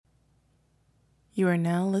You are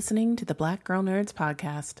now listening to the Black Girl Nerds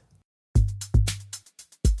podcast.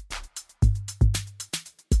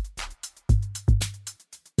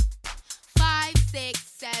 5, 6,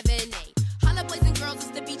 7, 8. Holla boys and girls, it's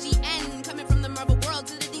the BGN. Coming from the Marvel world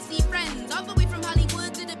to the DC friends. All the way from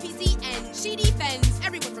Hollywood to the PCN. She defends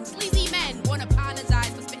everyone from sleazy men. Won't apologize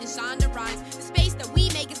for spitting Shonda rhymes. The space that we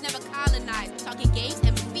make is never colonized. We're talking games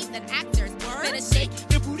and movies and actors. Better shake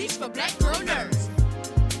your booties for Black Girl Nerds.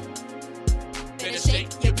 Better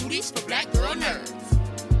shake your booties for Black Girl Nerds.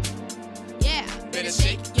 Yeah, better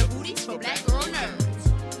shake your booties for Black Girl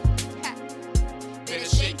Nerds. Ha. Better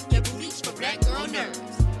shake your booties for Black Girl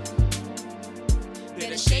Nerds.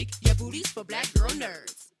 Better shake your booties for Black Girl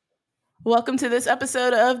Nerds. Welcome to this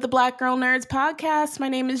episode of the Black Girl Nerds podcast. My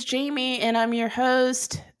name is Jamie and I'm your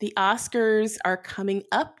host. The Oscars are coming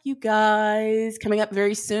up, you guys, coming up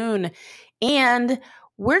very soon. And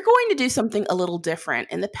we're going to do something a little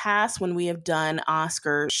different. In the past, when we have done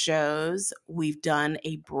Oscar shows, we've done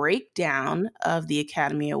a breakdown of the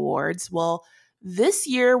Academy Awards. Well, this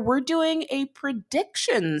year, we're doing a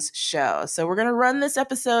predictions show. So we're going to run this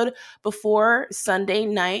episode before Sunday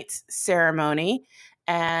night's ceremony.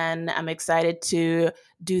 And I'm excited to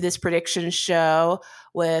do this prediction show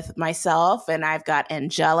with myself. And I've got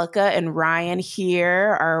Angelica and Ryan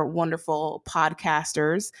here, our wonderful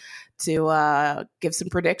podcasters, to give some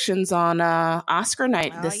predictions on Oscar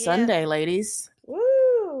night this Sunday, ladies.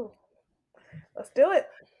 Woo! Let's do it.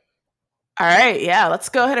 All right, yeah, let's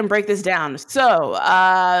go ahead and break this down. So,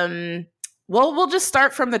 we'll just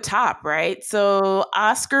start from the top, right? So,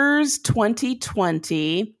 Oscars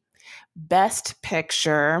 2020, Best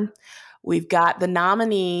Picture. We've got the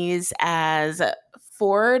nominees as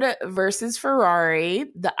Ford versus Ferrari,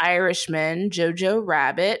 The Irishman, Jojo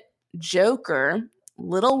Rabbit, Joker,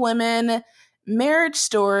 Little Women, Marriage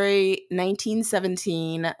Story,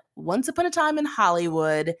 1917, Once Upon a Time in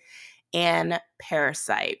Hollywood, and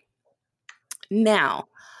Parasite. Now,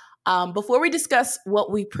 before we discuss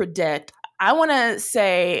what we predict, I want to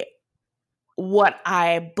say what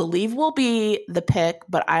I believe will be the pick,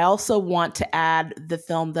 but I also want to add the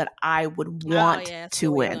film that I would want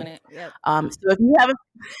to win. Yep. So if you have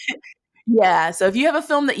so if you have a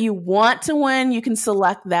film that you want to win, you can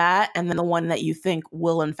select that, and then the one that you think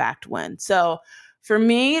will in fact win. So for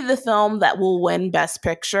me, the film that will win Best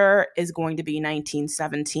Picture is going to be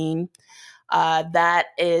 1917. That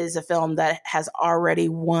is a film that has already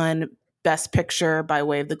won Best Picture by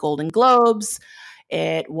way of the Golden Globes.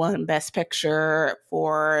 It won Best Picture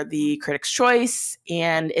for the Critics' Choice,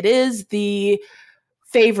 and it is the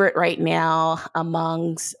favorite right now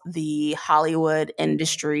amongst the Hollywood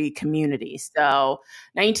industry community. So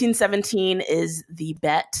 1917 is the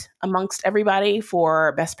bet amongst everybody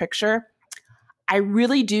for Best Picture. I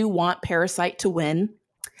really do want Parasite to win.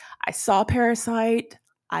 I saw Parasite.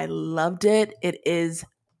 I loved it. It is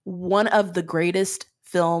one of the greatest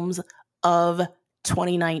films of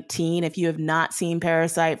 2019. If you have not seen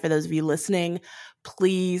Parasite, for those of you listening,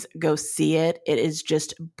 please go see it. It is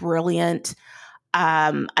just brilliant.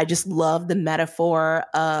 I just love the metaphor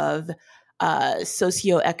of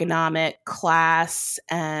socioeconomic class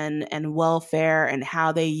and welfare and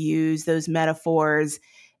how they use those metaphors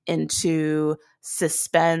into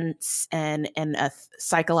suspense and a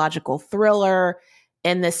psychological thriller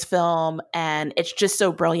in this film. And it's just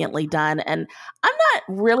so brilliantly done. And I'm not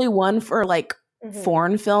really one for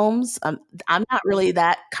foreign films. I'm not really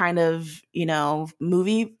that kind of,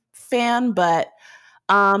 movie fan, but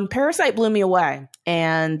Parasite blew me away.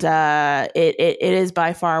 And it is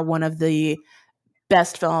by far one of the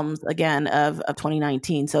best films, again, of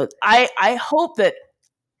 2019. So I hope that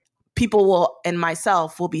people will, and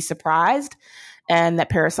myself, will be surprised and that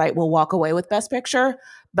Parasite will walk away with Best Picture.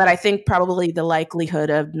 But I think probably the likelihood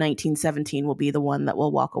of 1917 will be the one that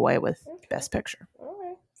will walk away with Best Picture. All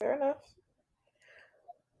right, fair enough.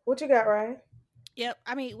 What you got, Ryan? Yep.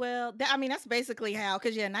 I mean, that's basically how,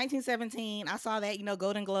 because 1917, I saw that,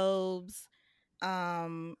 Golden Globes, a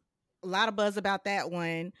lot of buzz about that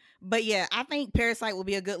one. But yeah, I think Parasite will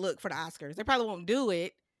be a good look for the Oscars. They probably won't do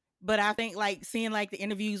it, but I think seeing the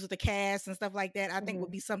interviews with the cast and stuff like that, I think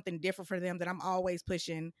would be something different for them that I'm always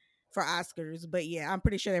pushing for Oscars. But yeah, I'm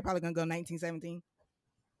pretty sure they're probably going to go 1917.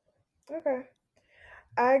 Okay.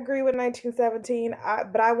 I agree with 1917,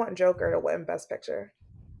 but I want Joker to win Best Picture.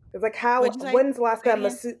 It's when's the last time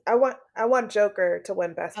I want Joker to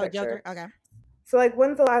win Best Picture. Joker? Okay. So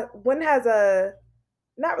when has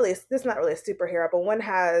this is not really a superhero, but when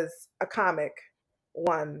has a comic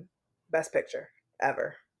won Best Picture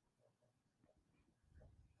ever?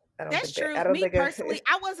 That's true. Me personally,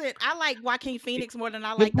 I like Joaquin Phoenix more than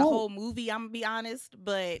I like the whole movie. I'm gonna be honest,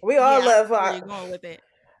 but we all love where you're going with it.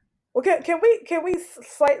 Well, can we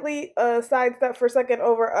slightly sidestep for a second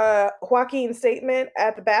over Joaquin's statement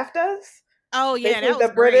at the BAFTAs? Oh yeah, basically that was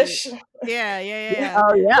the British. Yeah.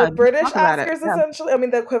 Oh yeah, the British Oscars essentially. I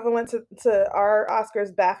mean, the equivalent to our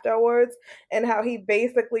Oscars BAFTA awards, and how he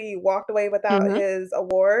basically walked away without his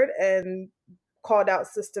award and called out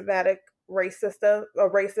systematic racism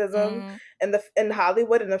in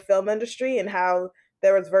Hollywood in the film industry, and how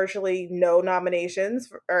there was virtually no nominations,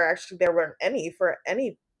 or actually there weren't any for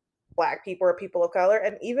any Black people or people of color.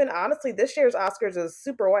 And even honestly, this year's Oscars is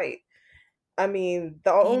super white. I mean,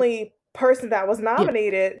 the only person that was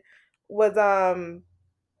nominated was I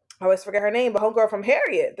always forget her name, but homegirl from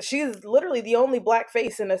Harriet. She's literally the only Black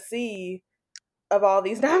face in a sea of all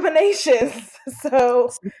these nominations. So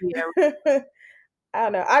I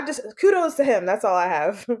don't know. I just kudos to him. That's all I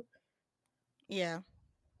have. Yeah.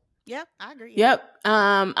 Yep, I agree. Yep.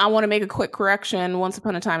 I want to make a quick correction. Once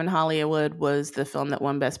Upon a Time in Hollywood was the film that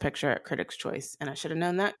won Best Picture at Critics' Choice, and I should have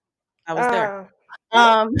known that. I was there.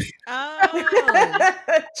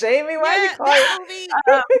 Jamie, why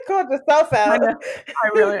you called yourself out? I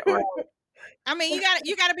really. I mean,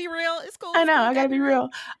 you gotta be real. It's cool. I know. I gotta be real.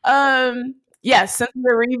 Yes, Cynthia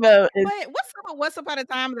Erivo is. But What's Upon a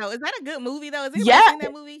Time though? Is that a good movie though? Is anybody seen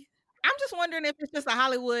that movie? I'm just wondering if it's just a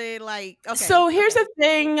Hollywood Okay. So here's the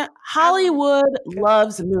thing: Hollywood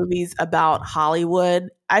loves movies about Hollywood.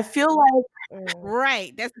 I feel like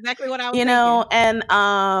right. That's exactly what I was. And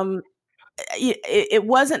it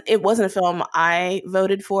wasn't a film I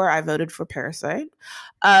voted for. I voted for Parasite.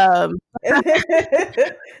 No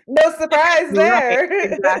surprise there.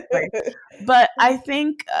 Right, exactly. But I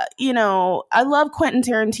think, I love Quentin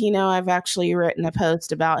Tarantino. I've actually written a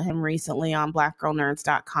post about him recently on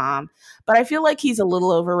blackgirlnerds.com. But I feel like he's a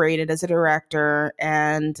little overrated as a director.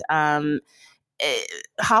 And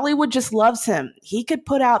Hollywood just loves him. He could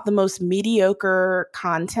put out the most mediocre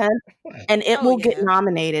content and it will get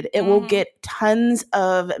nominated. It will get tons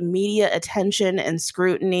of media attention and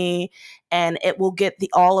scrutiny, and it will get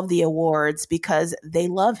all of the awards because they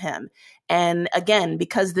love him. And again,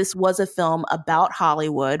 because this was a film about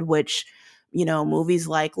Hollywood, which, movies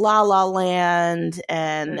like La La Land,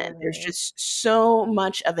 and there's just so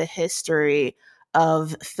much of a history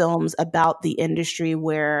of films about the industry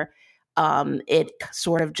where it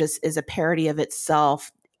sort of just is a parody of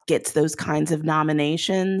itself, gets those kinds of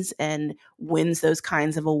nominations and wins those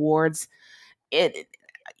kinds of awards.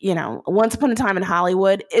 Once Upon a Time in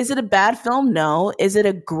Hollywood, is it a bad film? No. Is it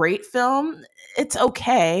a great film? It's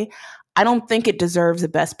okay. I don't think it deserves a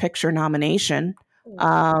Best Picture nomination.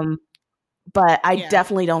 But I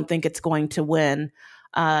definitely don't think it's going to win.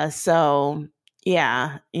 So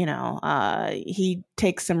yeah, he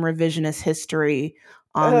takes some revisionist history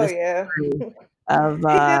on he did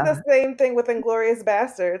the same thing with Inglourious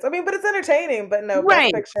Bastards. I mean, but it's entertaining, but no,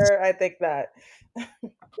 Best Picture, I think not.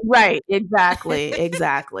 Right,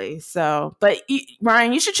 exactly. So, but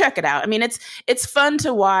Ryan, you should check it out. I mean, it's fun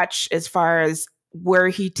to watch as far as where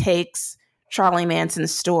he takes Charlie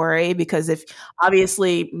Manson's story, because if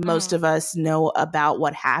obviously most of us know about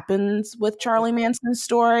what happens with Charlie Manson's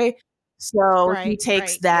story, so he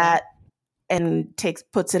takes that and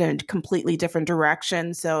puts it in a completely different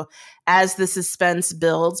direction. So as the suspense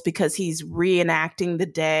builds, because he's reenacting the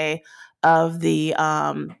day of the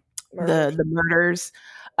murders,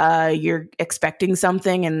 you're expecting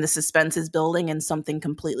something, and the suspense is building, and something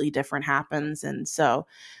completely different happens. And so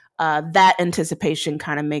that anticipation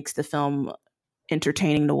kind of makes the film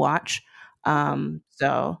entertaining to watch.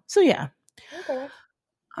 So yeah. Okay.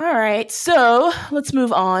 All right, so let's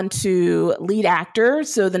move on to lead actor.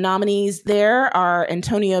 So the nominees there are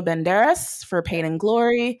Antonio Banderas for Pain and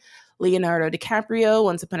Glory, Leonardo DiCaprio,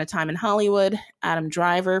 Once Upon a Time in Hollywood, Adam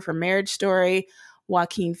Driver for Marriage Story,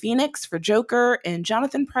 Joaquin Phoenix for Joker, and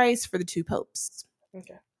Jonathan Pryce for The Two Popes.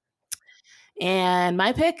 Okay. And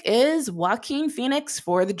my pick is Joaquin Phoenix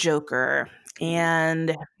for The Joker.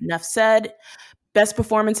 And enough said. Best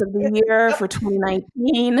performance of the year for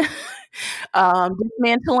 2019.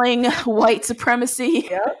 Dismantling white supremacy.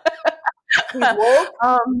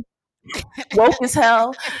 Woke as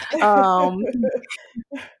hell. Oh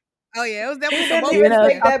yeah, it was definitely some woke.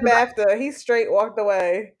 That BAFTA. He straight walked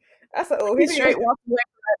away. He straight walked away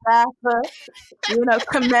from that BAFTA.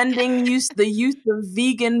 Commending the use of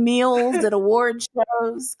vegan meals at award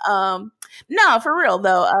shows. No, for real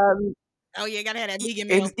though. Oh yeah, gotta have that vegan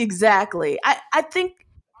meal. Exactly. I think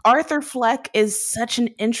Arthur Fleck is such an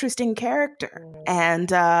interesting character, and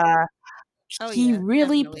he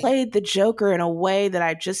really definitely. played the Joker in a way that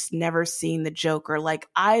I just never seen the Joker. Like,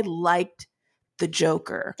 I liked the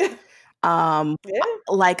Joker. Yeah.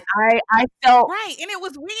 Like I felt Right, and it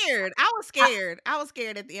was weird. I was scared. I was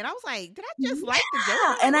scared at the end. I was like, "Did I just like the Joker? yeah,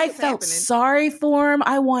 Like, and what I is felt happening?" sorry for him.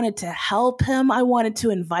 I wanted to help him. I wanted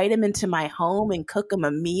to invite him into my home and cook him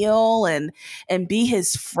a meal and be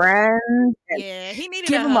his friend and Yeah, he needed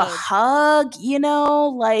give a him a hug.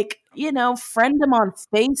 hug, like, friend him on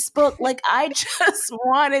Facebook. Like, I just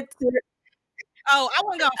wanted to. Oh, I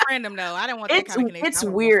wasn't gonna friend him though. I didn't want that kind of connection. It's I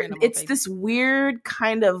wasn't gonna weird. friend him on It's Facebook. this weird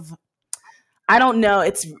kind of, I don't know.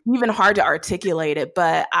 It's even hard to articulate it,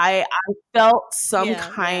 but I felt some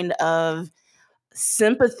kind of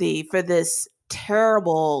sympathy for this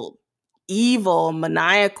terrible, evil,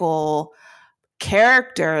 maniacal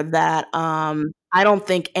character that I don't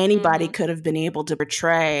think anybody could have been able to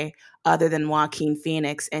portray other than Joaquin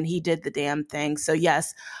Phoenix, and he did the damn thing. So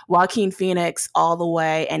yes, Joaquin Phoenix all the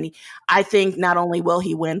way, and I think not only will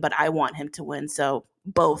he win, but I want him to win. So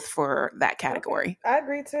both for that category. Okay. I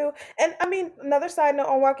agree too. And I mean, another side note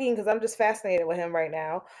on Joaquin, because I'm just fascinated with him right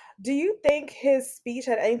now. Do you think his speech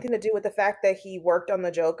had anything to do with the fact that he worked on the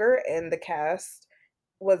Joker and the cast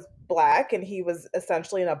was black and he was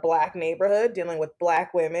essentially in a black neighborhood dealing with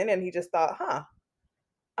black women and he just thought,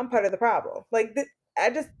 I'm part of the problem. Like, I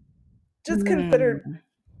just considered.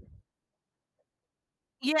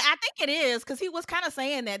 Yeah, I think it is because he was kind of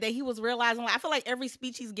saying that he was realizing. Like, I feel like every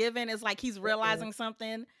speech he's given is like he's realizing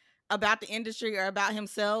something about the industry or about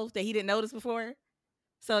himself that he didn't notice before.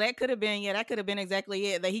 So that could have been, that could have been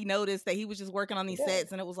exactly it. That he noticed that he was just working on these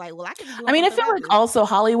sets, and it was like, well, I could be doing. I mean, I something feel about like this. also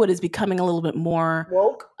Hollywood is becoming a little bit more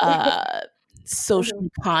woke,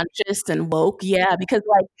 socially conscious and woke. Yeah, because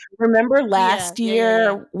like, remember last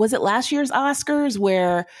year, was it last year's Oscars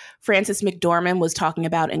where Frances McDormand was talking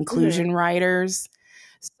about inclusion writers?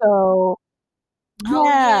 So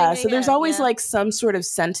so there's always like some sort of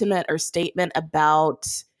sentiment or statement about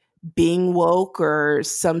being woke or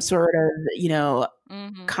some sort of,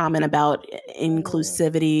 comment about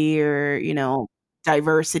inclusivity or,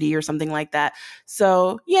 diversity or something like that.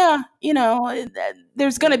 So yeah,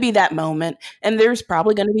 there's going to be that moment, and there's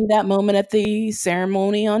probably going to be that moment at the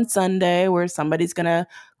ceremony on Sunday where somebody's going to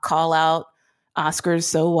call out Oscars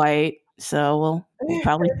so white. So we'll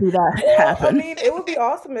probably see that happen. I mean, it would be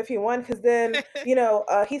awesome if he won, because then,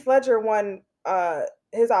 Heath Ledger won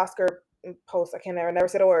his Oscar post. I can never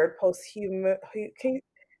say the word posthumous.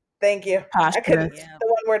 Thank you. I couldn't. The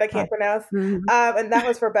one word I can't pronounce. And that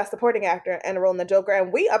was for Best Supporting Actor and a role in the Joker.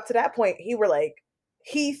 And we, up to that point, he were like,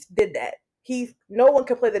 Heath did that. No one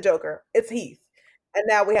could play the Joker. It's Heath. And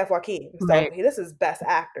now we have Joaquin. So this is Best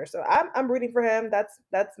Actor. So I'm rooting for him.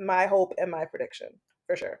 That's my hope and my prediction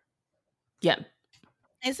for sure. Yeah.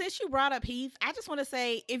 And since you brought up Heath, I just want to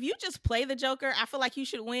say, if you just play the Joker, I feel like you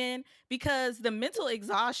should win, because the mental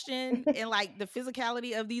exhaustion and like the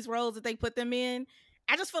physicality of these roles that they put them in,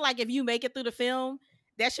 I just feel like if you make it through the film,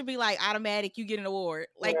 that should be like automatic. You get an award.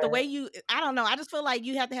 Like the way I don't know. I just feel like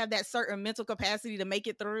you have to have that certain mental capacity to make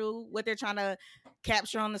it through what they're trying to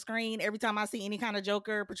capture on the screen every time I see any kind of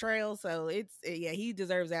Joker portrayal. So he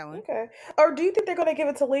deserves that one. Okay. Or do you think they're going to give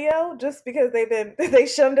it to Leo just because they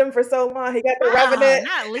shunned him for so long? He got the Revenant.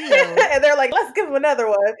 Not Leo. And they're like, let's give him another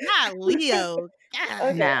one. Not Leo.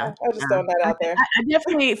 Okay. No, I'll just throw that out there. I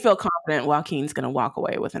definitely feel confident Joaquin's going to walk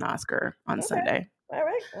away with an Oscar on Sunday. All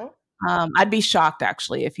right. Well. I'd be shocked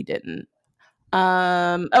actually if he didn't.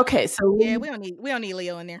 Okay, so yeah, we don't need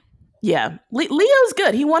Leo in there. Yeah, Leo's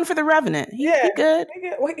good. He won for the Revenant. He good. He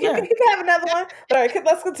can have another one. All right,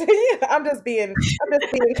 let's continue. I'm just being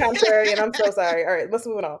contrary, and I'm so sorry. All right, let's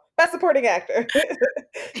move on. Best Supporting Actor.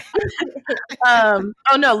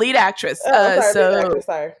 Lead actress.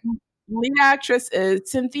 Sorry. Lead actress is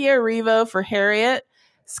Cynthia Erivo for Harriet,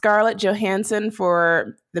 Scarlett Johansson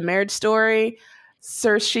for The Marriage Story,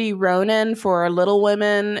 Saoirse Ronan for Little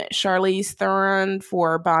Women, Charlize Theron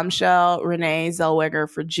for Bombshell, Renee Zellweger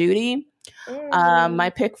for Judy.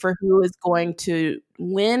 My pick for who is going to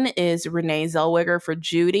win is Renee Zellweger for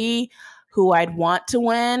Judy. Who I'd want to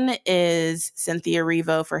win is Cynthia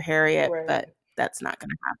Erivo for Harriet, but that's not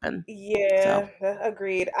going to happen. Yeah,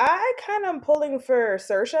 agreed. I kind of am pulling for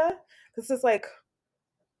Saoirse. This is like,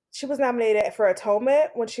 she was nominated for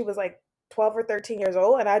Atonement when she was like 12 or 13 years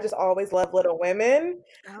old, and I just always love Little Women.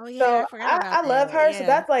 Oh yeah, so I love her. Yeah. So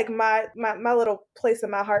that's like my little place in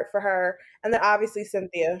my heart for her. And then obviously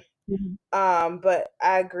Cynthia. Mm-hmm. But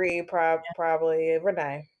I agree, probably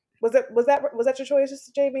Renee. Was that your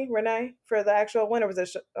choice, Jamie? Renee for the actual winner? Was it?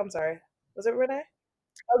 I'm sorry. Was it Renee?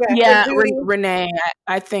 Okay. Yeah, Renee.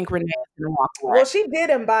 I think Renee is gonna walk away. Well, she did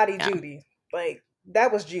embody Judy. Like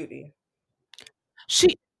that was Judy.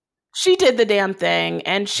 She did the damn thing,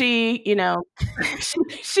 and she, you know,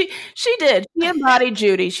 she did. She embodied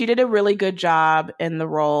Judy. She did a really good job in the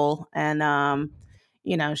role, and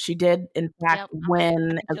you know, she did in fact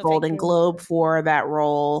win a Golden Globe for that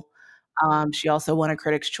role. She also won a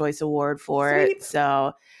Critics' Choice Award for it.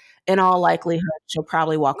 So, in all likelihood, she'll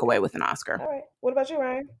probably walk away with an Oscar. All right. What about you,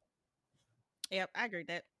 Ryan? Yep, I agree with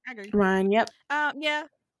that. I agree. Ryan, yep. Yeah,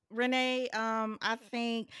 Renee. I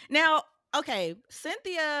think now. Okay,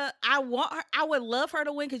 Cynthia. I would love her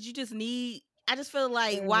to win because you just need. I just feel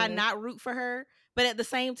like why not root for her? But at the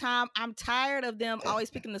same time, I'm tired of them always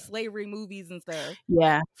picking the slavery movies and stuff.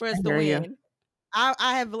 Yeah, for us to win.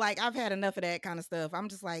 I've had enough of that kind of stuff. I'm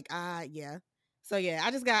just like, yeah. So yeah,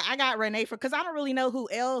 I got Renee because I don't really know who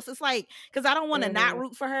else. It's like because I don't want to not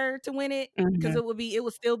root for her to win it because it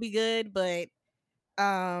would still be good. But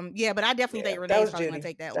yeah, but I definitely think Renee's probably gonna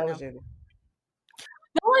take that one. Was Judy.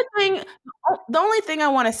 The only thing I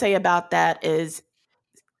want to say about that is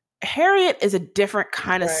Harriet is a different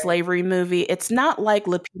kind of slavery movie. It's not like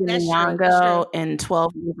Lupita Nyong'o in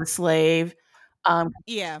 12 Years a Slave.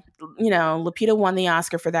 Yeah. You know, Lupita won the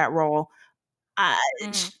Oscar for that role.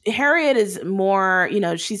 Harriet is more, you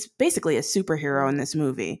know, she's basically a superhero in this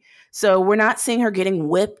movie. So we're not seeing her getting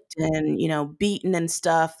whipped and, you know, beaten and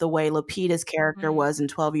stuff the way Lupita's character was in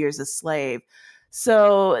 12 Years a Slave.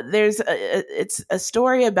 So it's a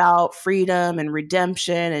story about freedom and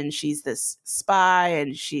redemption, and she's this spy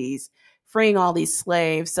and she's freeing all these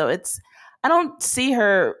slaves. So I don't see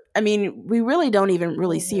her. I mean, we really don't even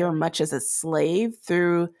really see her much as a slave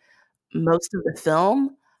through most of the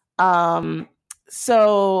film.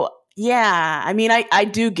 So yeah, I mean, I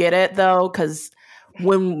do get it though, because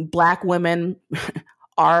when Black women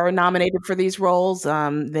are nominated for these roles,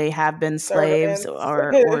 they have been slaves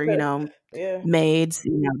or you know, maids,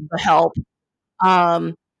 you know, the help.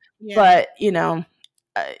 But you know,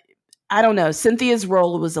 I don't know. Cynthia's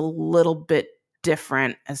role was a little bit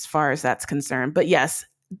different as far as that's concerned. But yes,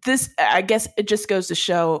 I guess it just goes to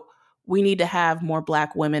show we need to have more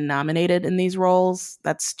Black women nominated in these roles.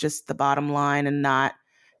 That's just the bottom line, and not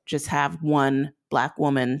just have one Black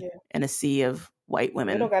woman in a sea of white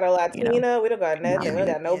women. We don't got a Latina. You know? We don't got nothing. We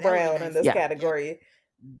got no brown in this category.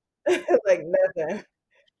 Like nothing.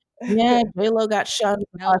 Yeah, J-Lo got shoved.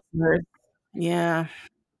 Yeah.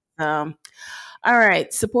 All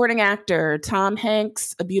right. Supporting actor: Tom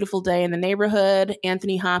Hanks, A Beautiful Day in the Neighborhood;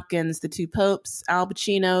 Anthony Hopkins, The Two Popes; Al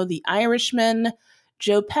Pacino, The Irishman;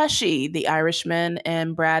 Joe Pesci, The Irishman;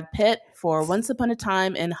 and Brad Pitt for Once Upon a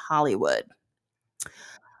Time in Hollywood.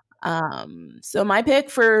 So my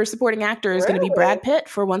pick for supporting actor is going to be Brad Pitt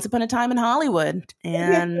for Once Upon a Time in Hollywood.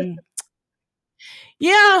 And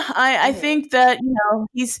yeah, I think that, you know,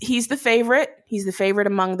 he's the favorite. He's the favorite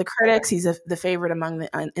among the critics. He's the favorite among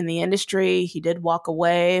in the industry. He did walk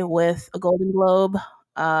away with a Golden Globe.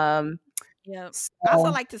 Yeah. So, I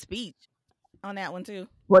also liked his speech on that one too.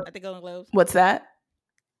 At the Golden Globes. What's that?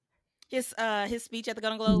 His speech at the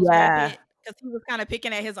Golden Globes. Yeah. Because he was kind of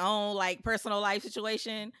picking at his own like personal life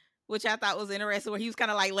situation, which I thought was interesting, where he was kind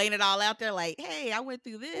of like laying it all out there, like, "Hey, I went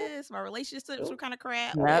through this. My relationships were kind of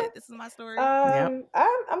crap. But this is my story." I'm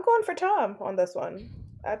going for Tom on this one.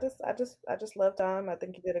 I just love Tom. I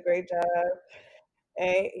think he did a great job.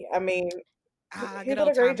 And I mean, he did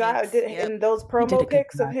a great job. In those promo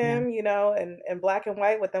pics of him, you know, in black and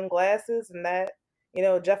white with them glasses and that, you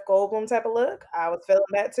know, Jeff Goldblum type of look. I was feeling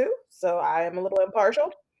that too. So I am a little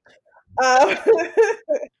impartial.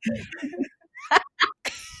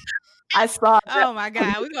 I saw. Oh my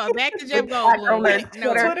God, we're going back to Jeff Goldblum.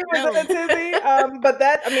 Twitter was in a tizzy. But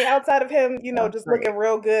that, I mean, outside of him, you know, just looking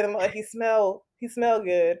real good and like he smelled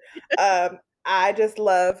good. I just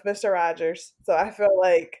love Mr. Rogers, so I feel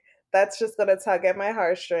like that's just gonna tug at my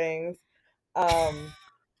heartstrings.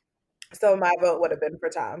 So my vote would have been for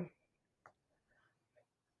Tom.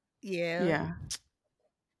 Yeah.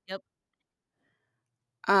 Yep.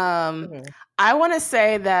 I want to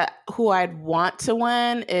say that who I'd want to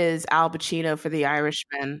win is Al Pacino for The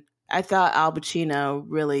Irishman. I thought Al Pacino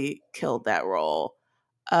really killed that role.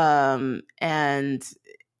 And,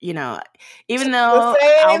 you know, even though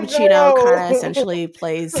Al Pacino kind of essentially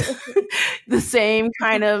plays the same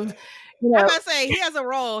kind of, you know, I'm gonna say he has a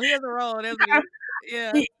role.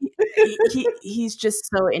 Yeah. He's just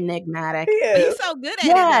so enigmatic. He's so good at it.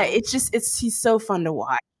 Yeah, he's so fun to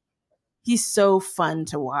watch. He's so fun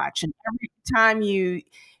to watch. And every time you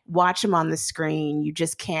watch him on the screen, you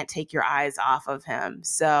just can't take your eyes off of him.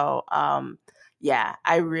 So, yeah,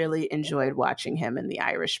 I really enjoyed watching him in The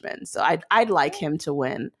Irishman. So I'd like him to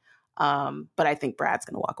win. But I think Brad's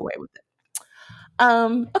going to walk away with it.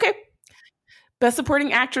 Okay. Best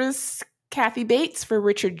Supporting Actress Kathy Bates for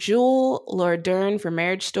Richard Jewell, Laura Dern for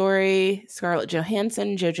Marriage Story, Scarlett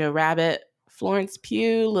Johansson, Jojo Rabbit, Florence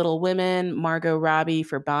Pugh, Little Women, Margot Robbie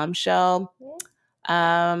for Bombshell.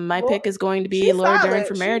 My pick is going to be Laura Dern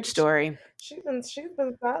for Marriage Story. She's been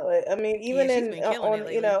solid. I mean, even on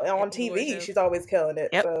on TV, she's always killing it.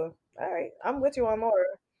 Yep. So, all right, I'm with you on Laura.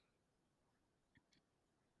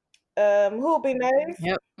 Who will be next?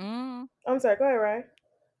 Yep. I'm sorry. Go ahead, Ryan.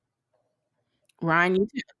 Ryan, you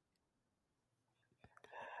too.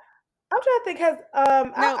 I'm trying to think.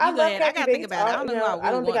 I love Kathy Bates. Think about it.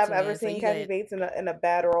 I don't think I've ever seen Kathy Bates in a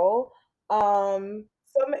bad role. So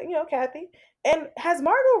Kathy. And has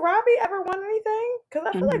Margot Robbie ever won anything? Because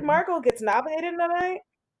I feel like Margot gets nominated tonight,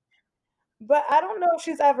 but I don't know if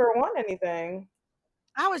she's ever won anything.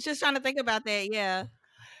 I was just trying to think about that. Yeah,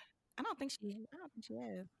 I don't think she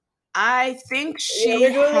has. I think she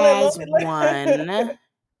has one. I'm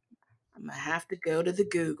gonna have to go to the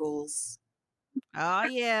Googles. Oh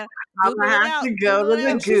yeah, I'm gonna have to go to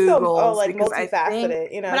the Googles like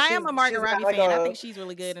multifaceted, But I am a Margot Robbie fan. I think she's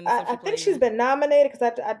really good in the I think she's been nominated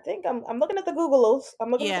because I think I'm looking at the Googles. I'm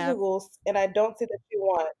looking at the Googles, and I don't see that she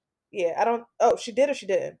won. Yeah, I don't. Oh, she did or she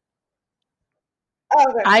didn't? Oh,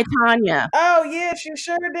 okay. I, Tonya. Oh yeah, she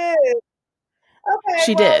sure did. Okay,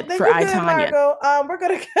 she did for I, Tonya. Margot. We're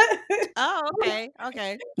gonna get. Oh,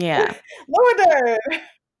 okay. Yeah. Laura Dern.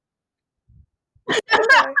 Okay.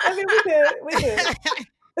 I mean, we could.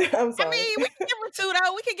 I'm sorry. I mean, we can give her 2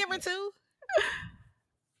 though. We can give her 2.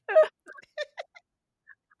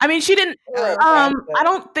 I mean, she didn't. I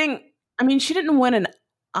don't think. I mean, she didn't win an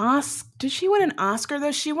Oscar. Did she win an Oscar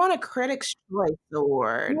though? She won a Critics' Choice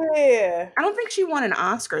Award. Yeah. I don't think she won an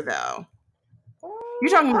Oscar though.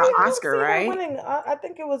 You're talking about Oscar, right? Winning, I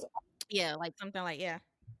think it was. Yeah, like something like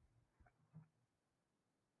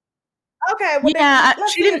Okay. Well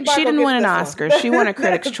she didn't win an Oscar. She won a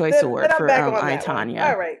Critics' Choice Award for I, Tonya.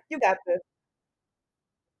 All right, you got this.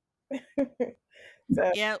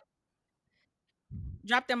 So. Yep.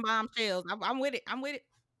 Drop them bombshells. I'm with it.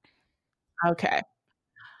 Okay.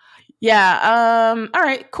 Yeah. All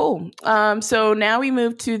right. Cool. So now we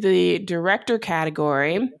move to the director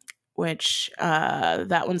category, which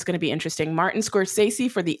that one's going to be interesting. Martin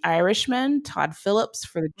Scorsese for The Irishman, Todd Phillips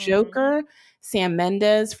for The Joker, Sam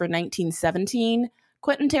Mendes for 1917,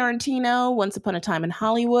 Quentin Tarantino, Once Upon a Time in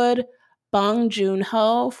Hollywood, Bong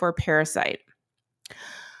Joon-ho for Parasite.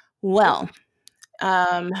 Well,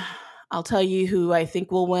 I'll tell you who I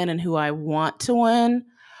think will win and who I want to win.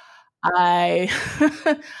 I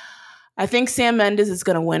think Sam Mendes is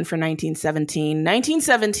going to win for 1917.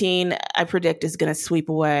 1917, I predict, is going to sweep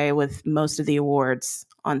away with most of the awards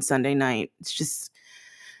on Sunday night. It's just,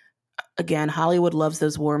 again, Hollywood loves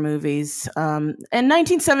those war movies. And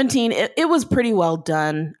 1917, it was pretty well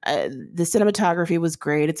done. The cinematography was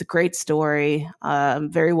great. It's a great story,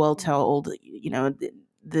 very well told.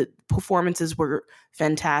 The performances were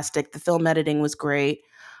fantastic. The film editing was great.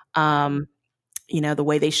 The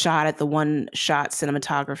way they shot it, the one-shot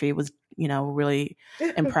cinematography was, really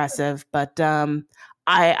impressive. But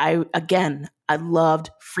I loved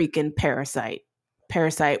freaking Parasite.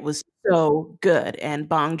 Parasite was so good, and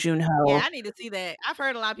Bong Joon-ho. Yeah, I need to see that. I've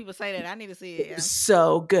heard a lot of people say that. I need to see it. Yeah.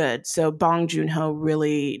 So good. So Bong Joon-ho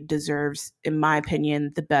really deserves, in my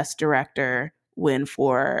opinion, the best director win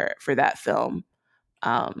for that film.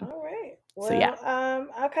 All right. Well, so yeah.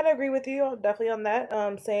 I kind of agree with you definitely on that.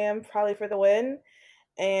 Sam probably for the win.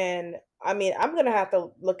 And I mean, I'm going to have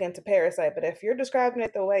to look into Parasite, but if you're describing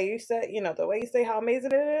it the way you said, the way you say how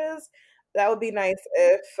amazing it is, that would be nice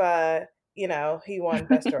if, he won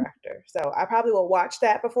Best Director. So I probably will watch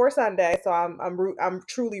that before Sunday. So I'm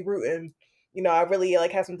truly rooting, I really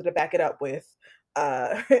have something to back it up with.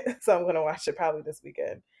 So I'm going to watch it probably this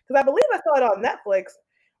weekend. Because I believe I saw it on Netflix.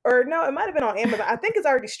 Or no, it might have been on Amazon. I think it's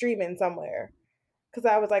already streaming somewhere. Because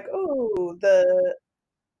I was like, ooh,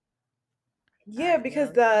 because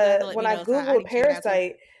when I Googled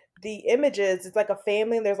Parasite, the images, it's like a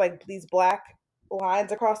family and there's like these black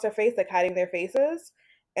lines across their face, like hiding their faces.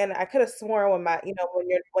 And I could have sworn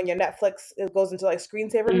when your Netflix it goes into like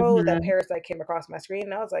screensaver mode, that Parasite came across my screen.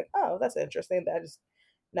 And I was like, oh, that's interesting. That I just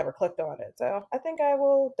never clicked on it. So I think I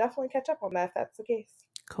will definitely catch up on that if that's the case.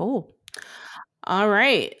 Cool. All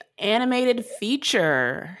right. Animated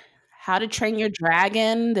feature. How to Train Your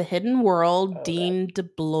Dragon, The Hidden World, Dean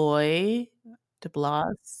DeBlois. I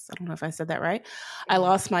don't know if I said that right. I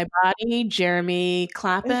Lost My Body, Jeremy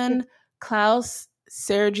Clapin, Klaus,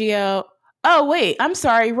 Sergio. Oh, wait. I'm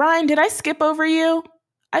sorry. Ryan, did I skip over you?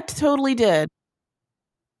 I totally did.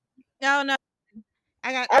 No.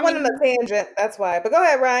 I went on a tangent. That's why. But go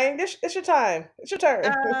ahead, Ryan. It's your time. It's your turn.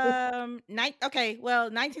 Okay. Well,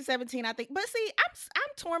 1917, I think. But see,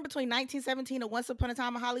 I'm torn between 1917 and Once Upon a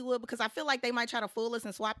Time in Hollywood because I feel like they might try to fool us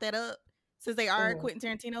and swap that up since they are Quentin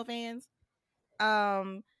Tarantino fans.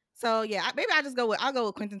 So yeah, maybe I'll go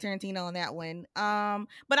with Quentin Tarantino on that one. But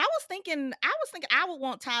I was thinking I would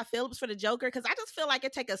want Todd Phillips for the Joker because I just feel like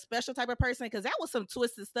it take a special type of person because that was some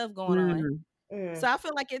twisted stuff going on. So I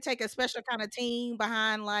feel like it take a special kind of team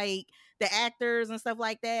behind like the actors and stuff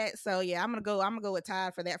like that. So yeah, I'm gonna go with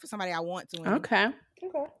Todd for that for somebody I want to win. Okay.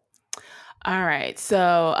 All right.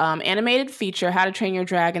 So animated feature, How to Train Your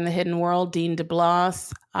Dragon, The Hidden World, Dean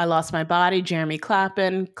DeBlas, I Lost My Body, Jeremy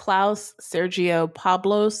Clapin, Klaus, Sergio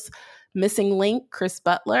Pablos, Missing Link, Chris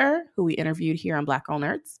Butler, who we interviewed here on Black Girl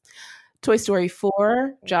Nerds, Toy Story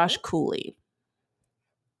 4, Josh Cooley.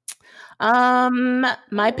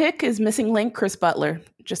 My pick is Missing Link, Chris Butler,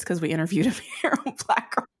 just because we interviewed him here on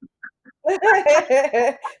Black Girl.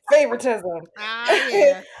 Favoritism.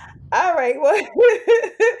 Yeah. All right. Well,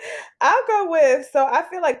 I'll go with. So I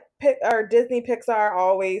feel like Disney Pixar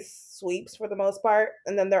always sweeps for the most part,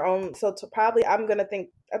 and then their own. So probably I'm gonna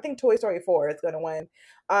think. I think Toy Story 4 is gonna win.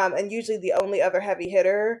 And usually the only other heavy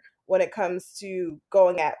hitter when it comes to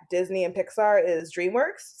going at Disney and Pixar is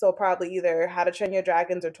DreamWorks. So probably either How to Train Your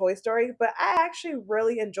Dragons or Toy Story. But I actually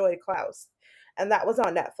really enjoyed Klaus, and that was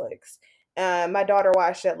on Netflix. My daughter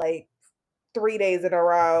watched it like 3 days in a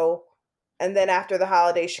row. And then after the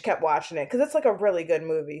holidays, she kept watching it because it's like a really good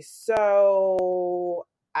movie. So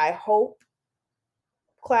I hope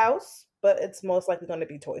Klaus, but it's most likely going to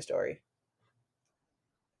be Toy Story.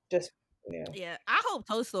 Yeah, I hope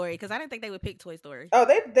Toy Story because I didn't think they would pick Toy Story. Oh,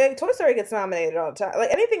 they Toy Story gets nominated all the time. Like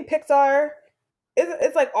anything Pixar,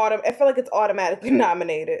 it's like I feel like it's automatically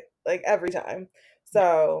nominated like every time.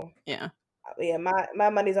 So yeah, my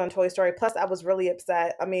money's on Toy Story. Plus, I was really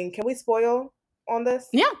upset. I mean, can we spoil on this?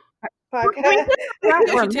 Yeah. Podcast. Don't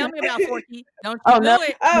you tell me about Forky. Don't you do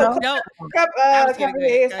it. Oh, no.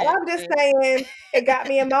 I'm just saying it got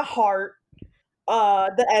me in my heart.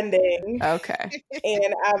 The ending. Okay.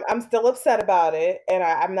 And I'm still upset about it, and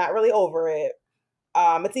I'm not really over it.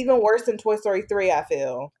 It's even worse than Toy Story 3, I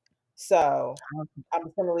feel. So I'm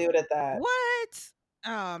just gonna leave it at that. What?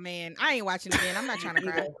 Oh man, I ain't watching again. I'm not trying to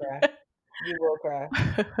cry. You will cry.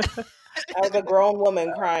 I was a grown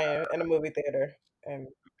woman crying in a movie theater, and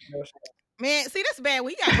man, see that's bad.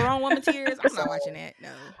 When you got grown woman tears, I'm not watching that. No,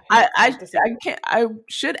 I can't. I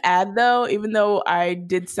should add though, even though I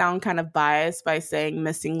did sound kind of biased by saying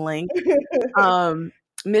Missing Link,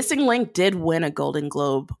 Missing Link did win a Golden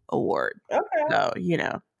Globe award. Okay, so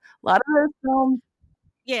a lot of those films.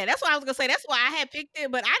 Yeah, that's what I was gonna say. That's why I had picked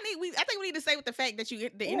it, but I think we need to say with the fact that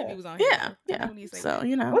the interview was on here. Yeah. So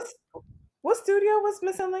What studio was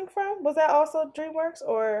Missing Link from? Was that also DreamWorks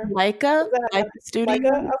or Laika Studio?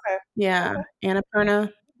 Laika? Okay. Yeah, okay.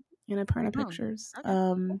 Annapurna Pictures.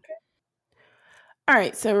 Okay. All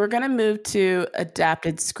right, so we're gonna move to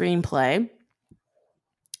adapted screenplay.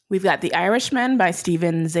 We've got The Irishman by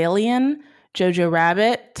Steven Zaillian, Jojo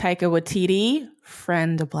Rabbit, Taika Waititi,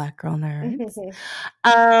 friend of Black Girl Nerds.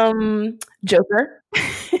 Joker.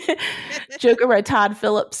 Joker by Todd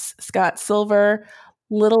Phillips, Scott Silver.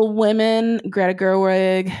 Little Women, Greta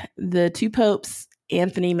Gerwig, The Two Popes,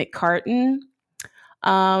 Anthony McCartan.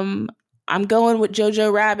 I'm going with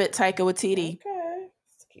Jojo Rabbit, Taika Waititi.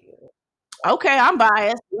 Okay, I'm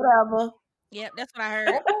biased. Whatever. Yep, that's what I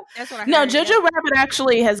heard. No, Jojo Rabbit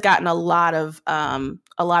actually has gotten a lot of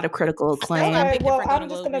critical acclaim. Okay, well, I'm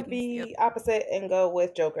just gonna be opposite and go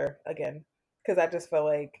with Joker again because I just feel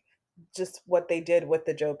like just what they did with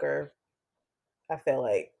the Joker, I feel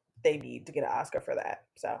like they need to get an Oscar for that.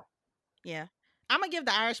 So yeah, I'm gonna give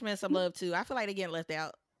The Irishman some love too. I feel like they're getting left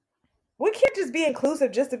out. We can't just be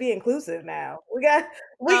inclusive just to be inclusive now. Okay.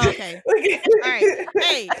 All right.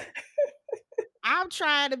 Hey, I'm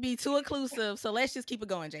trying to be too inclusive, so let's just keep it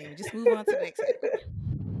going, Jamie. Just move on to the next category.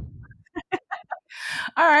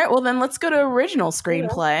 All right. Well, then let's go to original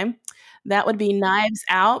screenplay. That would be Knives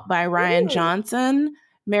Out by Rian Johnson.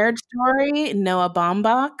 Marriage Story, Noah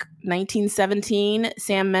Baumbach. 1917,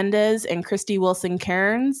 Sam Mendes and Christy Wilson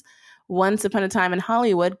Cairns. Once Upon a Time in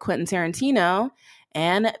Hollywood, Quentin Tarantino.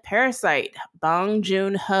 And Parasite, Bong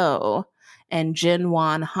Joon-ho and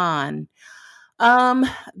Jin-Won Han.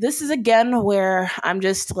 This is again where I'm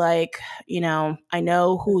just like, I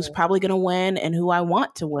know who's probably going to win and who I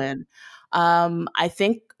want to win. I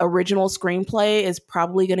think original screenplay is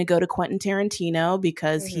probably going to go to Quentin Tarantino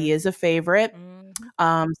because he is a favorite.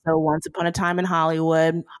 So Once Upon a Time in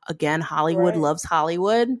Hollywood, again, Hollywood loves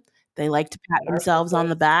Hollywood. They like to pat themselves on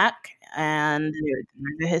the back, and there's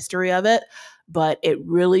a history of it. but it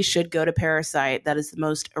really should go to Parasite. That is the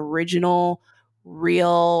most original,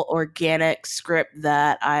 real, organic script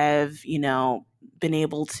that I've, been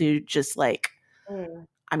able to just like,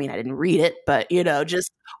 I mean, I didn't read it, but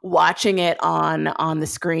just watching it on the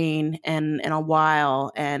screen in a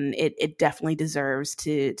while, and it definitely deserves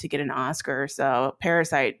to get an Oscar. So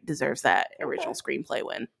Parasite deserves that original screenplay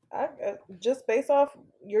win. Just based off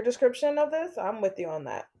your description of this, I'm with you on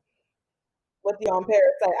that. With you on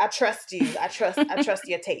Parasite. I trust you. I trust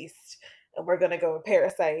your taste. And we're gonna go with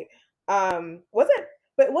Parasite.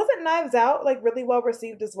 Wasn't Knives Out like really well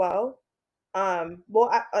received as well? Yeah,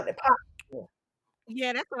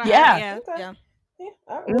 that's what Yeah. All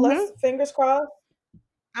right, well, let's fingers crossed.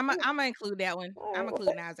 I'm gonna include that one. I'm gonna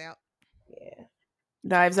include Knives Out. Yeah.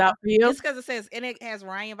 Knives Out for you? Just because it says, and it has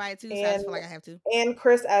Ryan by it too, so I just feel like I have to. And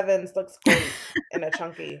Chris Evans looks great in a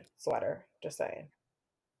chunky sweater. Just saying.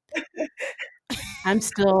 I'm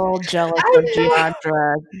still jealous of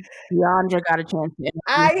Deandra. Deandra got a chance to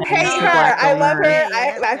I hate her. I love her.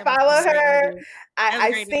 I follow her.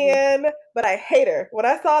 I stand, but I hate her. When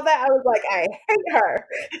I saw that, I was like, I hate her.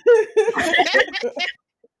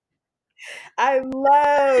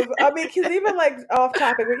 Because even like off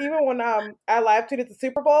topic, even when I live tweeted the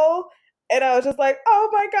Super Bowl, and I was just like, oh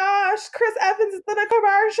my gosh, Chris Evans is in a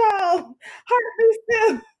commercial. Heart beat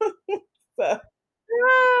so.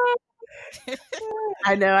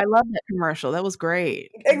 I know. I love that commercial. That was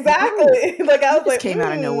great. Exactly. Like I was like, came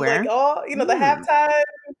out of nowhere. Like all the halftime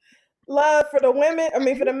love for the women. I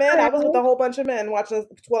mean, for the men. I was with a whole bunch of men watching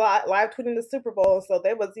live tweeting the Super Bowl. So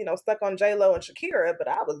they was stuck on J-Lo and Shakira, but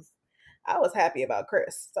I was happy about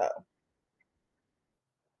Chris. So.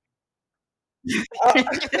 And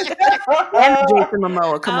Jason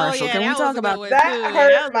Momoa commercial. Can we talk about that?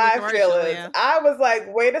 Hurt my feelings. Yeah. I was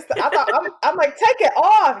like, wait a second. I thought I'm like, take it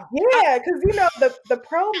off. Yeah, because the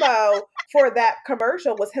promo for that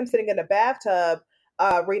commercial was him sitting in a bathtub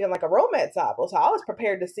reading like a romance novel. So I was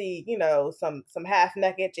prepared to see, some half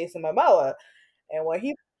naked Jason Momoa. And when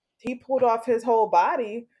he pulled off his whole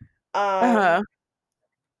body, I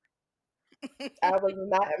was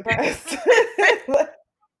not impressed.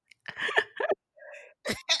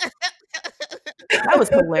 That was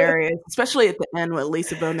hilarious, especially at the end with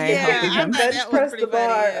Lisa Bonet helping him. That pressed the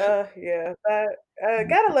bar.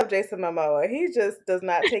 Gotta love Jason Momoa. He just does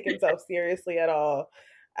not take himself seriously at all.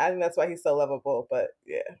 I think that's why he's so lovable. But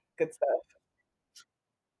yeah, good stuff.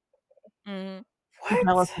 I'm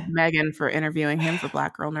jealous of Megan for interviewing him for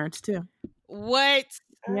Black Girl Nerds too. What?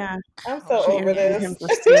 Yeah, I'm so over this.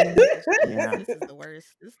 Yeah. This is the worst.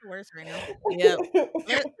 This is the worst right now.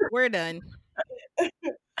 Yep, we're done.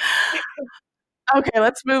 Okay,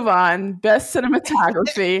 let's move on. Best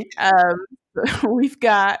cinematography. We've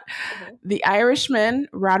got The Irishman,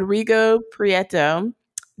 Rodrigo Prieto,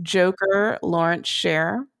 Joker, Lawrence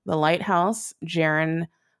Sher, The Lighthouse, Jaron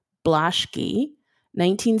Blaschke,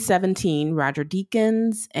 1917, Roger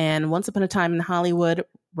Deakins, and Once Upon a Time in Hollywood,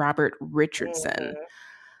 Robert Richardson.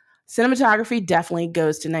 Cinematography definitely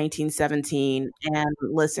goes to 1917. And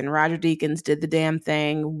listen, Roger Deakins did the damn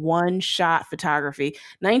thing. One shot photography.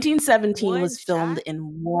 1917 was filmed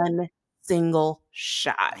in one single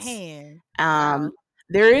shot.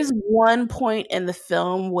 There is one point in the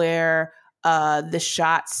film where the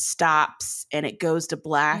shot stops and it goes to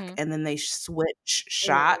black and then they switch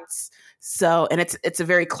shots. So, and it's a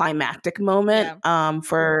very climactic moment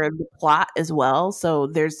for the plot as well. So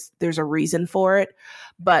there's a reason for it.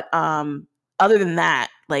 But other than that,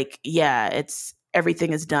 it's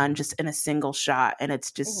everything is done just in a single shot and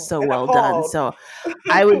it's just so well done. So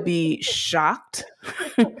I would be shocked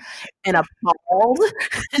and appalled.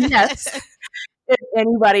 Yes. If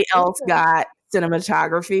anybody else got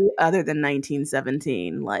cinematography other than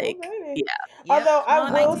 1917, Although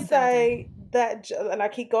I will say that, and I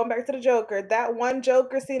keep going back to the Joker, that one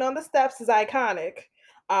Joker scene on the steps is iconic.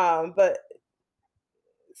 But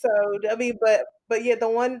yeah, the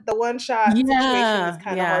one shot situation is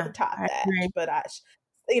kind of hard to top that. But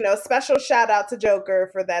special shout out to Joker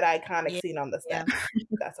for that iconic scene on the steps.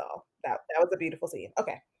 That's all. That was a beautiful scene.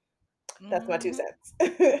 Okay, that's my 2 cents.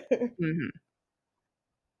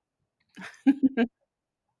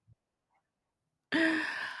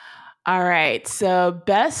 All right, so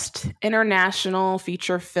best international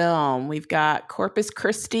feature film. We've got Corpus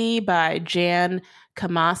Christi by Jan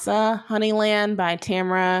Kamasa, Honeyland by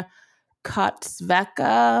Tamara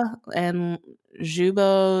Kotsveka and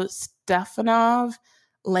Zhubo Stefanov,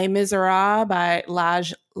 Les Miserables by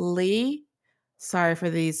Laj Lee. Sorry for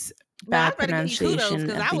these bad pronunciations.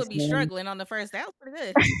 Because I would be struggling on the first. That was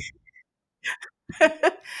pretty good.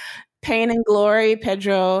 Pain and Glory,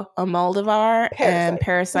 Pedro Almodovar, and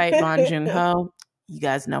Parasite. Parasite, Bong Joon-ho. You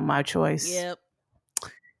guys know my choice. Yep.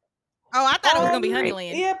 Oh, I thought it was gonna be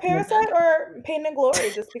Honeyland. Yeah, Parasite or Pain and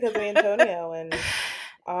Glory, just because of Antonio and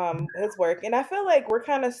his work. And I feel like we're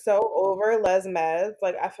kind of so over Les Mis.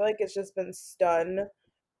 Like, I feel like it's just been spun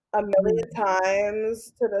a million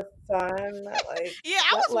times to the sun. Like, Yeah,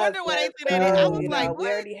 I was wondering why they Les threw that in. I was like, we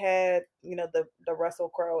what? already had, the Russell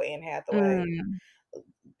Crowe, Anne Hathaway.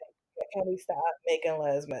 Can we stop making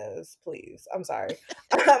Les Mis, please? I'm sorry.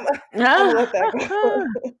 I'm gonna let that go.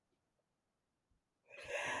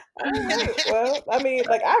 All right. Well, I mean,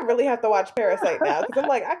 like, I really have to watch Parasite now because I'm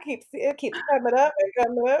like, it keeps coming up and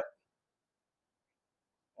coming up.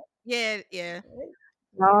 Yeah. You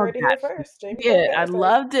heard it here first. Jamie Yeah, I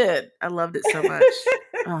loved it. I loved it so much.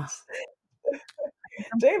 Oh.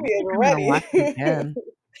 Jamie is ready.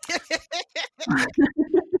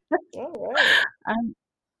 All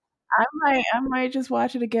right. I might just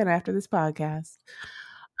watch it again after this podcast.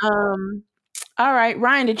 All right,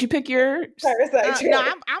 Ryan, did you pick your Parasite train? No,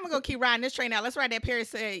 I'm gonna keep riding this train out. Let's ride that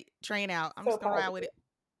Parasite train out. I'm just gonna ride with it.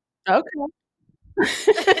 Okay.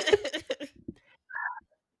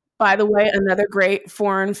 By the way, another great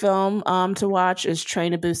foreign film to watch is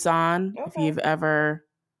Train to Busan. Okay. If you've ever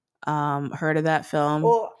heard of that film,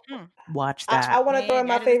 watch that. I want to throw in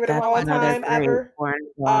my favorite of all time ever.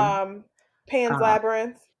 Pan's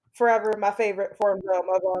Labyrinth, forever my favorite foreign film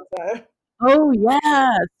of all time. Oh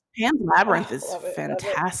yes, Pan's Labyrinth is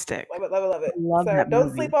fantastic. Love it. Love so that don't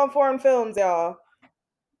movie. sleep on foreign films, y'all.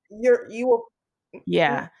 You will.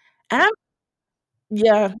 Yeah, and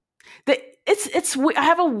it's I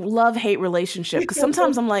have a love-hate relationship because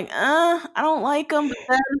sometimes I'm like, I don't like them, but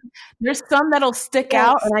then there's some that'll stick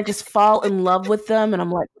out and I just fall in love with them, and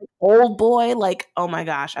I'm like, Old Boy, like, oh my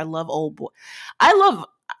gosh, I love Old Boy.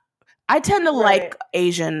 I tend to like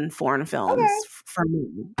Asian foreign films for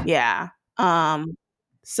me. Yeah.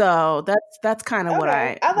 So that's kind of what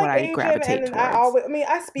I gravitate towards.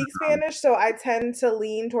 I speak Spanish, so I tend to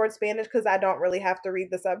lean towards Spanish because I don't really have to read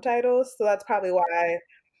the subtitles. So that's probably why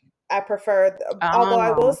I prefer. Although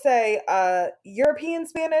I will say, European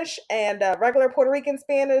Spanish and regular Puerto Rican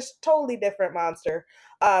Spanish, totally different monster.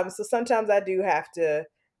 So sometimes I do have to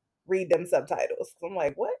read them subtitles. I'm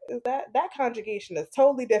like, what is that? That conjugation is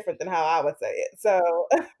totally different than how I would say it. So.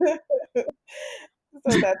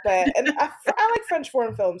 So that's that. And I like French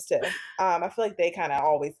foreign films too. I feel like they kind of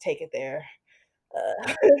always take it there.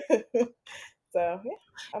 So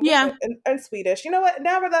yeah. And Swedish. You know what?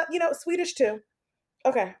 Now we're Swedish too.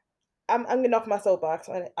 Okay. I'm getting off my soapbox.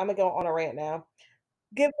 I'm gonna go on a rant now.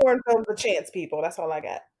 Give foreign films a chance, people. That's all I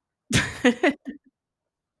got.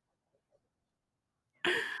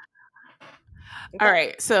 All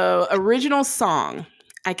right. So original song.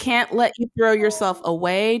 I Can't Let You Throw Yourself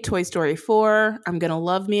Away, Toy Story 4, I'm Gonna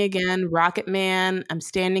Love Me Again, Rocket Man, I'm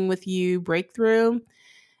Standing With You, Breakthrough,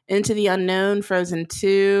 Into the Unknown, Frozen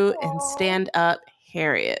 2, and Stand Up,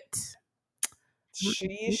 Harriet.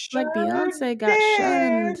 Like Beyonce got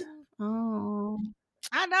shunned. Oh.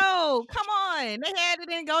 I know. Come on. They had it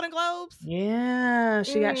in Golden Globes. Yeah,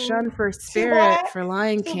 she got shunned for Spirit for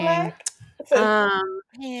Lion King.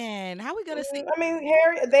 Man, how we gonna see? I mean,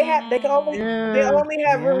 Harriet. They only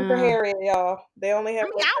have room for Harriet, y'all. They only have.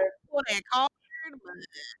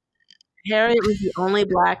 Harriet was the only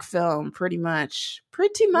Black film, pretty much. Well,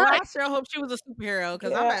 I sure hope she was a superhero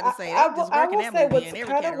because I'm about to say I will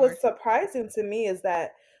say what's surprising to me is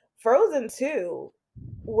that Frozen 2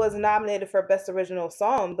 was nominated for Best Original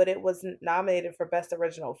Song, but it was nominated for Best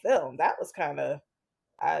Original Film. That was kind of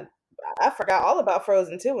I forgot all about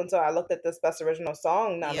Frozen 2 until I looked at this Best Original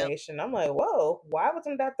Song nomination. Yep. I'm like, whoa, why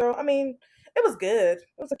wasn't that thrown? I mean, it was good. It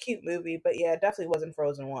was a cute movie, but yeah, it definitely wasn't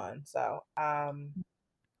Frozen 1. So,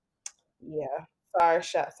 yeah.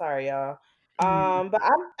 Sorry, y'all. But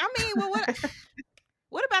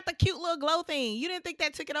what about the cute little glow thing? You didn't think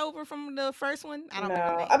that took it over from the first one? I don't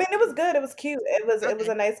know. I mean, it was good. It was cute. It was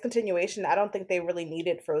a nice continuation. I don't think they really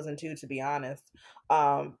needed Frozen 2, to be honest.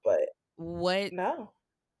 But what? No.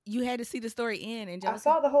 You had to see the story end, and I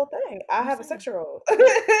saw the whole thing. I have a 6-year-old.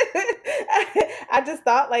 I just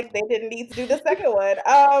thought like they didn't need to do the second one.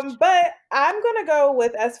 But I'm gonna go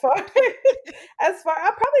with as far I'm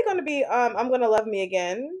probably gonna be I'm Gonna Love Me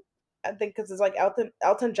Again. I think because it's like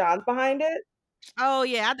Elton John's behind it. Oh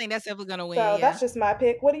yeah, I think that's definitely gonna win. So that's just my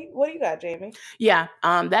pick. What do you got, Jamie? Yeah,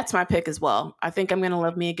 that's my pick as well. I think I'm Gonna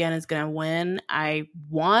Love Me Again is gonna win. I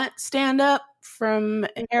want Stand Up from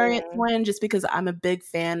Harriet to win just because I'm a big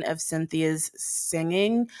fan of Cynthia's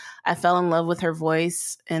singing. I fell in love with her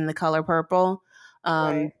voice in The Color Purple.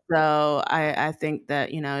 Right. So I think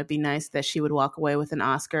that, you know, it'd be nice that she would walk away with an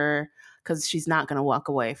Oscar, because she's not going to walk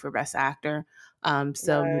away for Best Actor.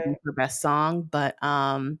 So maybe Right. for Best Song, but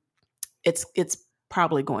it's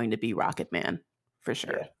probably going to be Rocket Man for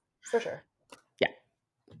sure. Yeah, for sure. Yeah.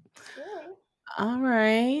 Yeah. All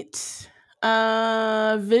right.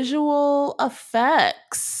 Visual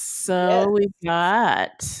effects. So we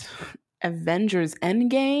got Avengers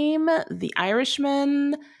Endgame, The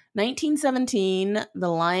Irishman, 1917, The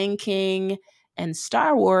Lion King, and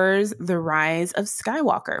Star Wars, The Rise of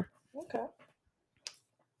Skywalker. Okay.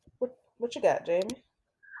 What you got, Jamie?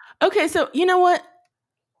 Okay, so you know what?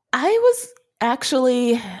 I was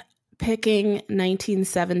actually picking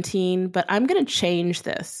 1917, but I'm going to change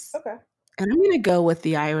this. Okay. And I'm going to go with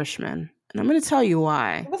The Irishman. And I'm going to tell you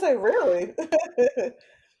why. I'm going to say, really?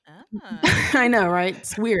 I know, right?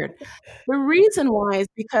 It's weird. The reason why is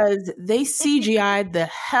because they CGI'd the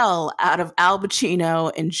hell out of Al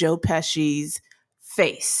Pacino and Joe Pesci's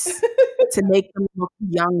face to make them look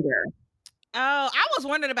younger. Oh, I was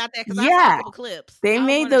wondering about that because I saw a couple clips. They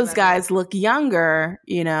made those guys look younger,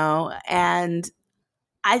 you know, and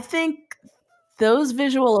I think those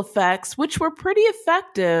visual effects, which were pretty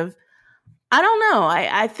effective, I don't know.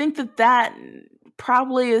 I think that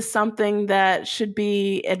probably is something that should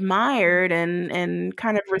be admired and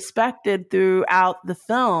kind of respected throughout the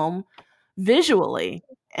film visually.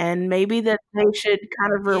 And maybe that they should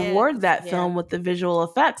kind of reward that film with the visual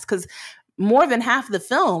effects, because more than half the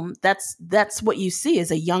film, that's what you see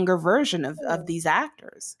is a younger version of these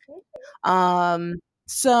actors.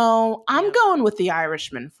 So I'm going with The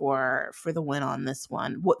Irishman for the win on this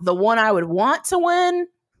one. The one I would want to win,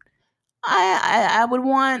 I would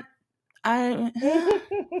want I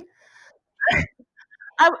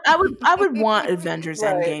would want Avengers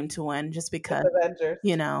Endgame to win, just because,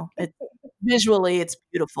 you know, visually it's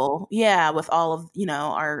beautiful. Yeah, with all of, you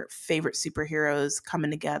know, our favorite superheroes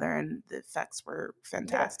coming together, and the effects were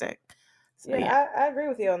fantastic. So, I agree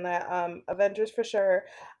with you on that. Avengers for sure.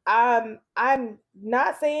 I'm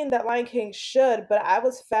not saying that Lion King should, but I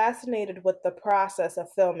was fascinated with the process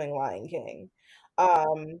of filming Lion King.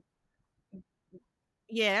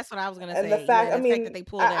 Yeah, that's what I was gonna say. And the fact, fact that they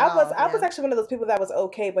pulled that off, I was actually one of those people that was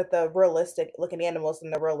okay with the realistic looking animals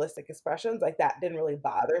and the realistic expressions. Like, that didn't really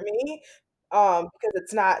bother me, because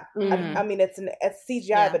it's not. I mean, it's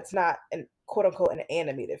CGI, but it's not an quote unquote an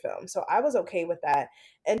animated film. So I was okay with that.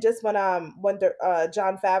 And just when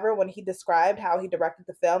Jon Favreau, when he described how he directed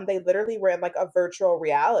the film, they literally ran like a virtual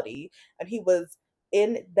reality, and he was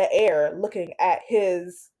in the air looking at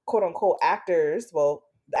his quote unquote actors. Well,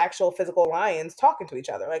 the actual physical lions talking to each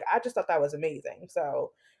other. Like, I just thought that was amazing.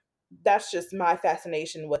 So that's just my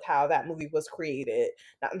fascination with how that movie was created.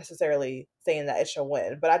 Not necessarily saying that it should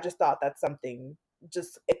win, but I just thought that's something,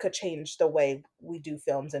 just it could change the way we do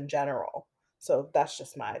films in general. So that's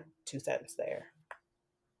just my 2 cents there.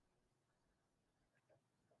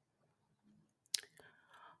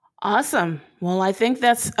 Awesome. Well, I think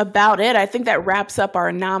that's about it. I think that wraps up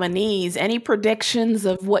our nominees. Any predictions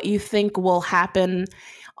of what you think will happen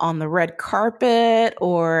on the red carpet,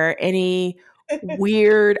 or any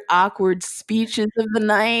weird, awkward speeches of the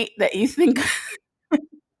night that you think?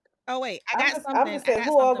 Oh, wait. I got something. I'm just saying,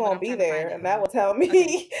 who all going to be there? And that will tell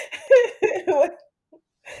me.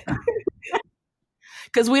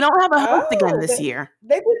 Because we don't have a host again this year.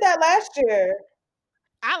 They did that last year.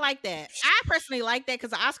 I like that. I personally like that because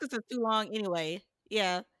the Oscars are too long anyway.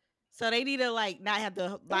 Yeah. So they need to not have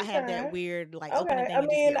that weird opening thing. I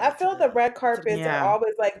mean, I feel the red carpets are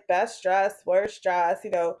always like best dress, worst dress. You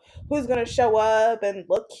know, who's gonna show up and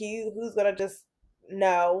look cute? Who's gonna just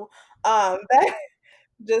no? That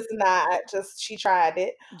just not. Just she tried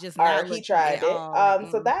it, or he tried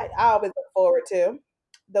it. So that I always look forward to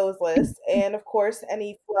those lists, and of course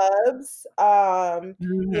any flubs.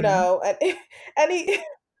 You know, and any.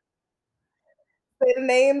 Say the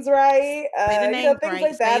names right. You know, things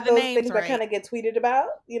like that. Those things that kind of get tweeted about.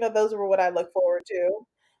 You know, those were what I look forward to.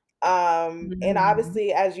 And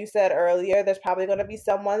obviously, as you said earlier, there's probably going to be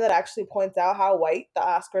someone that actually points out how white the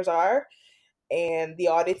Oscars are, and the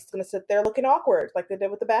audience is going to sit there looking awkward, like they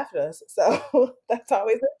did with the BAFTAs. So that's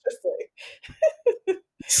always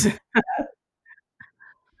interesting.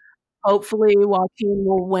 Hopefully, Joaquin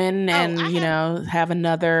will win and have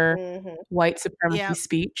another white supremacy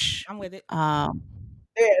speech. I'm with it.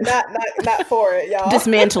 Yeah, not for it, y'all.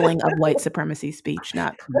 Dismantling of white supremacy speech,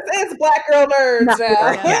 not. It's Black Girl Nerds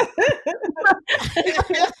now.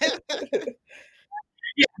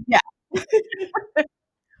 Yeah. We're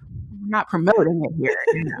not promoting it here.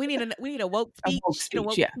 You know. We need a woke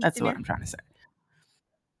speech. Yeah, that's what I'm trying to say.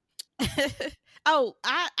 Oh,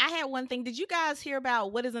 I had one thing. Did you guys hear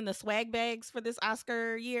about what is in the swag bags for this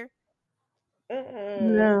Oscar year?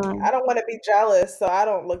 No. I don't want to be jealous, so I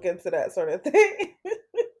don't look into that sort of thing.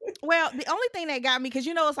 Well, the only thing that got me, because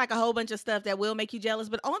it's like a whole bunch of stuff that will make you jealous,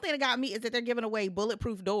 but the only thing that got me is that they're giving away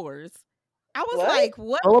bulletproof doors. I was like,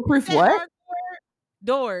 what? Bulletproof what?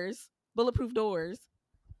 Doors. Bulletproof doors.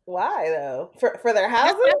 Why though? For their houses?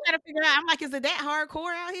 That's what I'm trying to figure out. I'm like, is it that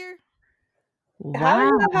hardcore out here? Wow. How do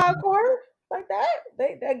you know hardcore like that?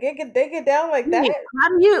 They get down like that?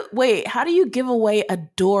 How do you give away a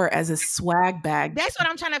door as a swag bag? That's what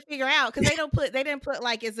I'm trying to figure out, because they didn't put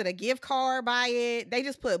like, is it a gift card by it? They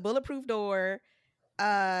just put bulletproof door,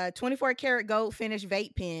 24 karat gold finish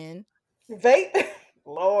vape pen. Vape?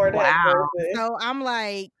 Lord have mercy. So I'm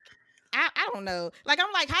like, I don't know. Like,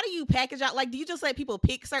 I'm like, how do you package out? Like, do you just let people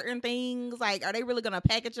pick certain things? Like, are they really going to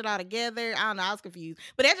package it all together? I don't know. I was confused.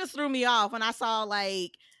 But that just threw me off when I saw,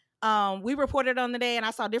 like, we reported on the day and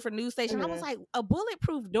I saw different news stations. Mm-hmm. I was like, a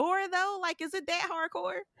bulletproof door, though? Like, is it that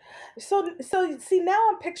hardcore? So see, now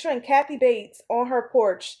I'm picturing Kathy Bates on her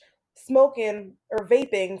porch smoking or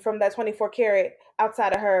vaping from that 24 karat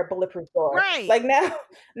outside of her bulletproof door. Right. Like now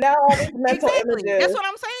all these mental exactly. images. That's what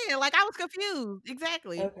I'm saying. Like, I was confused.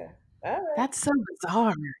 Exactly. Okay. All right. That's so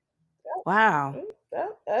bizarre. Wow.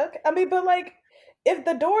 Okay. I mean, but like, if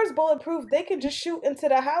the door's bulletproof, they can just shoot into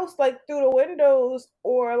the house, like through the windows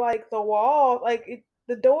or like the wall. Like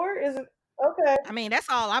the door isn't okay. I mean, that's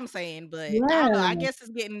all I'm saying. But yeah. I don't know. I guess it's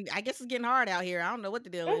getting hard out here. I don't know what the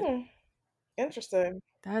deal is. Interesting.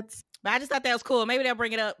 But I just thought that was cool. Maybe they'll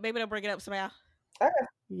bring it up. Somehow. Okay.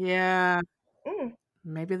 Yeah.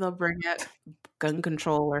 Maybe they'll bring it gun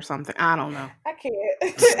control or something. I don't know. I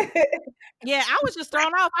can't. Yeah, I was just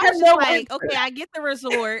thrown off. I was just like, okay, I get the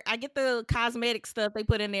resort, I get the cosmetic stuff they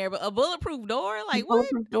put in there, but a bulletproof door, like what?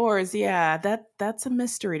 Bulletproof doors, yeah, that's a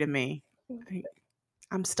mystery to me.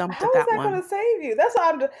 I'm stumped How at that one. How is that going to save you? That's why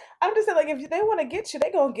I'm just saying, like, if they want to get you, they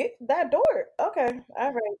gonna get that door. Okay,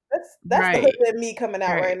 all right. That's right. The hood in me coming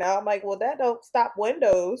out right now. I'm like, well, that don't stop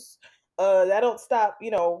windows. That don't stop,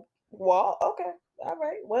 wall. Okay, all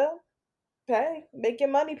right. Well, hey, make your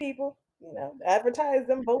money, people. Advertise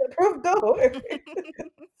them bulletproof doors.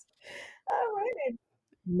 All right.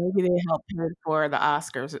 Maybe they help pay for the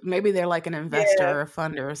Oscars. Maybe they're like an investor or a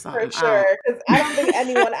funder or something. For sure. Because I don't think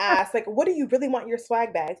anyone asked, like, what do you really want your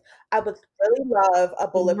swag bags? I would really love a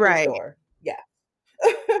bulletproof door. Yeah.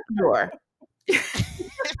 Sure.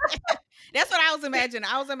 That's what I was imagining.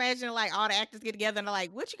 I was imagining like all the actors get together and they're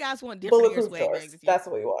like, what you guys want different in your swag bags? That's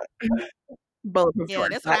what we want. Bulletproof doors.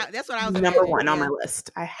 That's what I was number one on my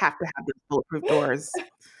list. I have to have these bulletproof doors.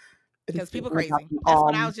 Because people crazy. That's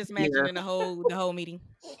what I was just imagining the whole meeting.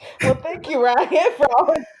 Well, thank you, Ryan, for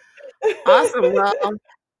all. Awesome. Well,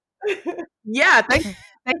 yeah, thanks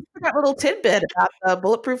for that little tidbit about the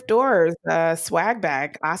bulletproof doors, swag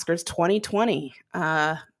bag, Oscars 2020.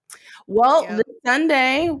 This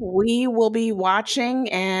Sunday we will be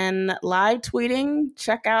watching and live tweeting.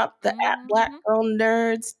 Check out the at Black Girl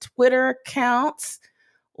Nerds Twitter accounts.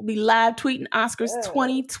 We'll be live tweeting Oscars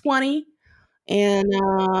 2020.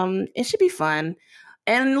 And it should be fun.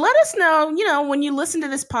 And let us know, when you listen to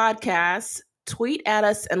this podcast, tweet at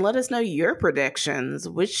us and let us know your predictions.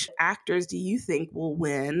 Which actors do you think will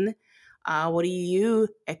win? What do you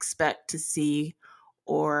expect to see?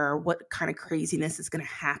 Or what kind of craziness is going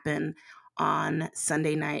to happen on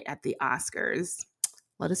Sunday night at the Oscars?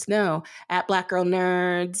 Let us know. At Black Girl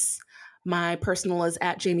Nerds. My personal is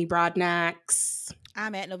at Jamie Broadnax.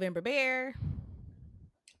 I'm at November Bear.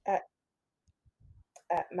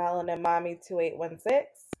 At Melanin Mommy 2816.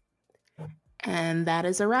 And that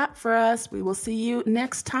is a wrap for us. We will see you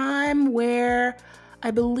next time, where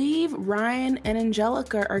I believe Ryan and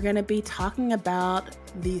Angelica are going to be talking about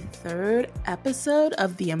the 3rd episode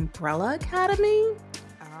of The Umbrella Academy.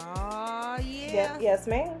 Oh, yeah. Yes,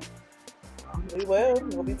 ma'am. We will.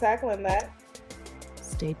 We'll be tackling that.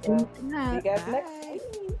 Stay tuned. See you guys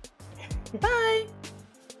next week. Bye.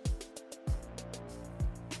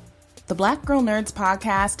 The Black Girl Nerds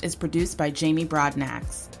podcast is produced by Jamie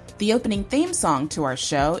Broadnax. The opening theme song to our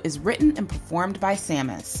show is written and performed by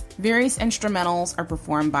Samus. Various instrumentals are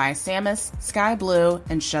performed by Samus, Sky Blue,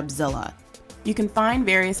 and Shubzilla. You can find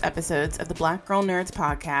various episodes of the Black Girl Nerds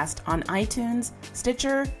podcast on iTunes,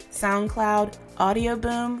 Stitcher, SoundCloud, Audio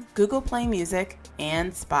Boom, Google Play Music,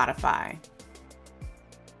 and Spotify.